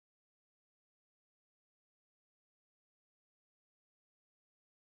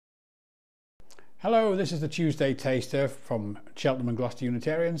Hello, this is the Tuesday Taster from Cheltenham and Gloucester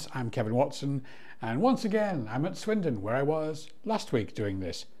Unitarians. I'm Kevin Watson, and once again I'm at Swindon, where I was last week doing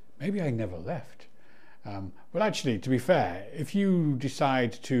this. Maybe I never left. But actually, to be fair, if you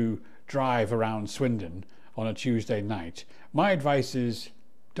decide to drive around Swindon on a Tuesday night, my advice is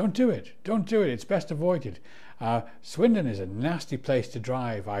don't do it. Don't do it. It's best avoided. Swindon is a nasty place to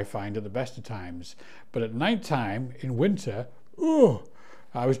drive, I find, at the best of times. But at night time, in winter, ooh,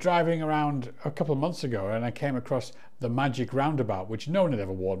 I was driving around a couple of months ago and I came across the magic roundabout, which no one had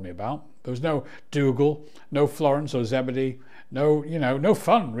ever warned me about. There was no Dougal, no Florence or Zebedee, no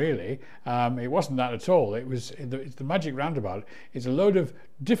fun really. It wasn't that at all. It's the magic roundabout. It's a load of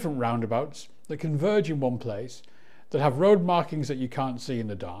different roundabouts that converge in one place, that have road markings that you can't see in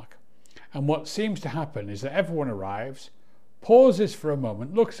the dark. And what seems to happen is that everyone arrives, pauses for a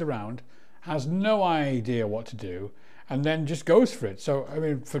moment, looks around, has no idea what to do, and then just goes for it. So, I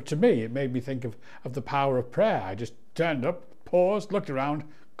mean, to me, it made me think of the power of prayer. I just turned up, paused, looked around,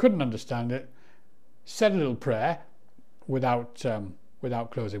 couldn't understand it, said a little prayer without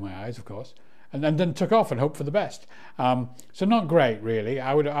closing my eyes, of course, and then took off and hoped for the best. So not great, really.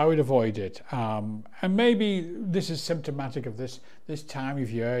 I would avoid it. And maybe this is symptomatic of this time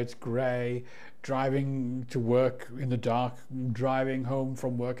of year. It's grey. Driving to work in the dark, driving home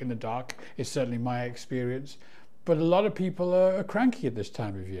from work in the dark is certainly my experience. But a lot of people are cranky at this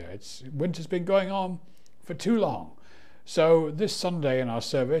time of year. Winter's been going on for too long. So this Sunday in our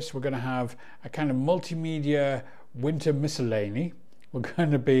service, we're going to have a kind of multimedia winter miscellany. We're going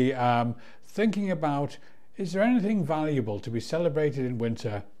to be thinking about, is there anything valuable to be celebrated in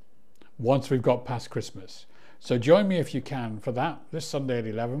winter once we've got past Christmas? So join me if you can for that this Sunday at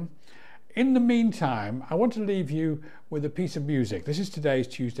 11. In the meantime, I want to leave you with a piece of music. This is today's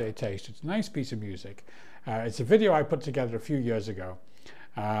Tuesday Taste. It's a nice piece of music. It's a video I put together a few years ago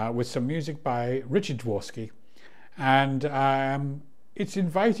with some music by Richard Dworsky. And it's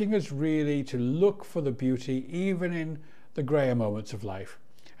inviting us really to look for the beauty even in the grayer moments of life.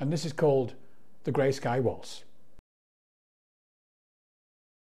 And this is called the Grey Sky Waltz.